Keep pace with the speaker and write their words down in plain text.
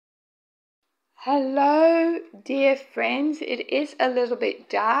Hello, dear friends. It is a little bit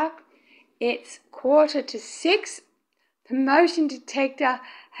dark. It's 6:15. The motion detector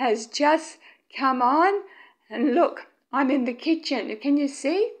has just come on. And look, I'm in the kitchen. Can you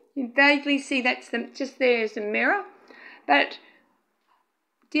see? You vaguely see just there is a mirror. But,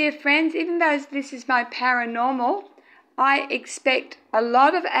 dear friends, even though this is my paranormal, I expect a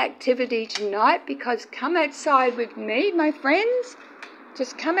lot of activity tonight because come outside with me, my friends.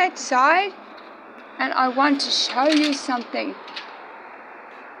 Just come outside. And I want to show you something.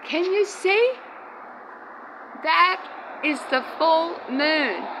 Can you see? That is the full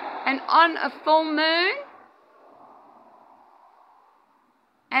moon. And on a full moon,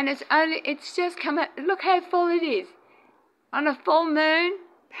 and it's just come out, look how full it is. On a full moon,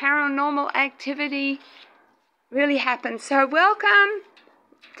 paranormal activity really happens. So welcome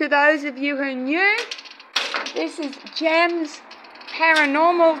to those of you who are new. This is Gem's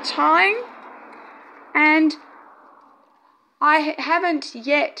Paranormal Time. And I haven't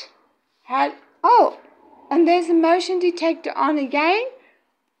yet had, and there's a motion detector on again.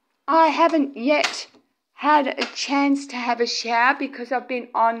 I haven't yet had a chance to have a shower because I've been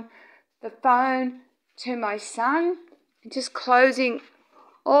on the phone to my son, just closing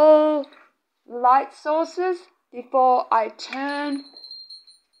all light sources before I turn.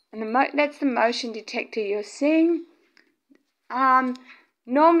 And that's the motion detector you're seeing.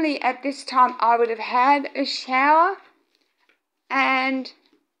 Normally at this time I would have had a shower, and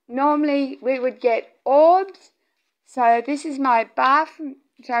normally we would get orbs. So this is my bathroom,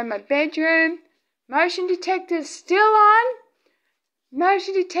 my bedroom. Motion detector's still on.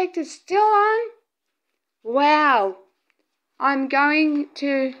 Motion detector's still on. Wow. I'm going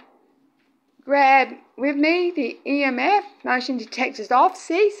to grab with me the EMF. Motion detector's off,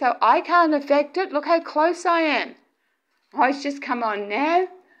 see, so I can't affect it. Look how close I am. Oh, it's just come on now.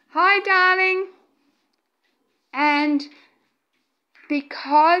 Hi, darling. And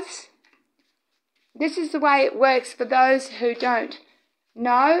because this is the way it works for those who don't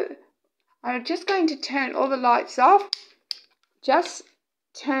know, I'm just going to turn all the lights off. Just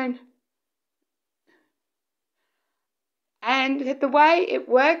turn. And the way it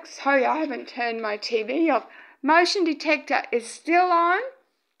works, sorry, I haven't turned my TV off. Motion detector is still on.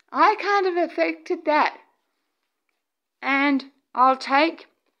 I can't have affected that. And I've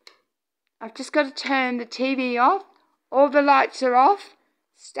just got to turn the TV off. All the lights are off.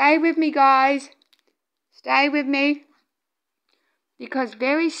 Stay with me, guys. Stay with me. Because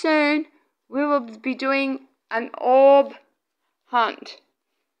very soon we will be doing an orb hunt.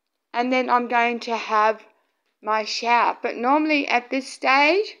 And then I'm going to have my shower. But normally at this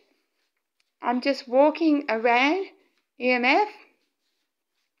stage, I'm just walking around EMF.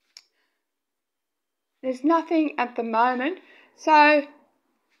 There's nothing at the moment. So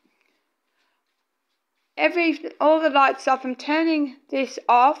all the lights off. I'm turning this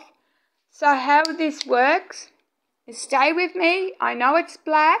off. So how this works is, stay with me. I know it's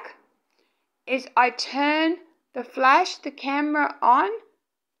black. Is I turn the camera on.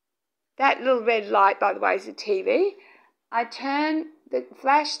 That little red light, by the way, is the TV. I turn the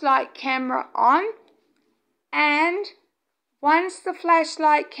flashlight camera on, and once the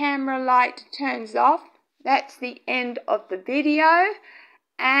flashlight camera light turns off, that's the end of the video,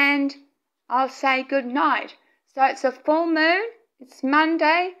 and I'll say good night. So it's a full moon. It's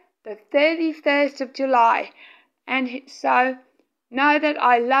Monday, the 31st of July. And so know that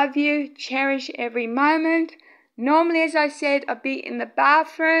I love you, cherish every moment. Normally, as I said, I'll be in the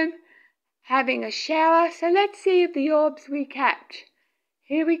bathroom having a shower. So let's see if the orbs we catch.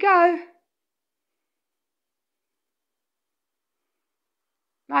 Here we go.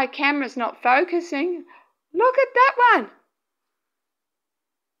 My camera's not focusing. Look at that one.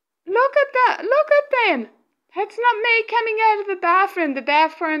 Look at that. Look at them. That's not me coming out of the bathroom. The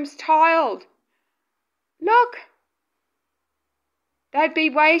bathroom's tiled. Look. They'd be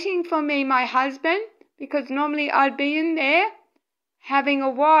waiting for me, my husband, because normally I'd be in there having a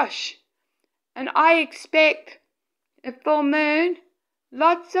wash. And I expect a full moon,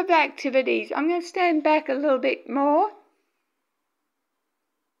 lots of activities. I'm going to stand back a little bit more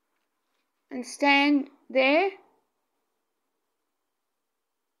and stand there.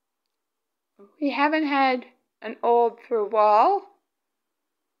 We haven't had an orb for a while.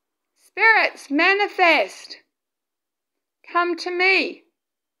 Spirits, manifest. Come to me.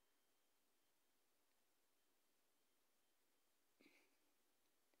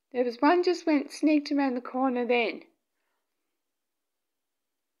 There was one just sneaked around the corner then.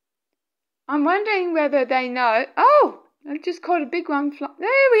 I'm wondering whether they know. Oh, I've just caught a big one. There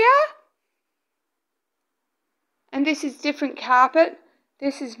we are. And this is different carpet.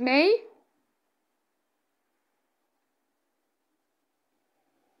 This is me.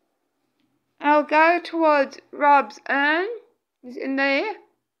 And I'll go towards Rob's urn. Is in there.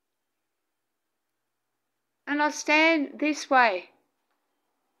 And I'll stand this way.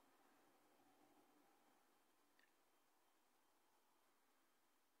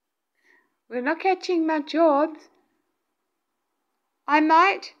 We're not catching much orbs. I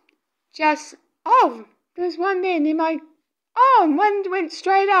might just... Oh, there's one there near my... Oh, and one went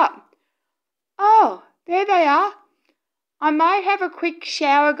straight up. Oh, there they are. I might have a quick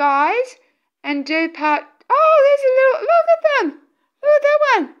shower, guys, and do part... Oh, there's a little... Look at them. Look at that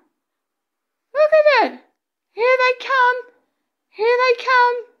one. Look at it. Here they come. Here they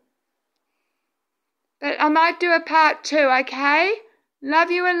come. But I might do a part 2, okay?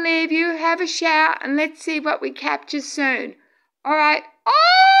 Love you and leave you. Have a shower and let's see what we capture soon. All right.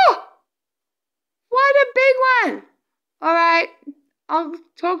 Oh! What a big one. All right. I'll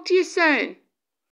talk to you soon.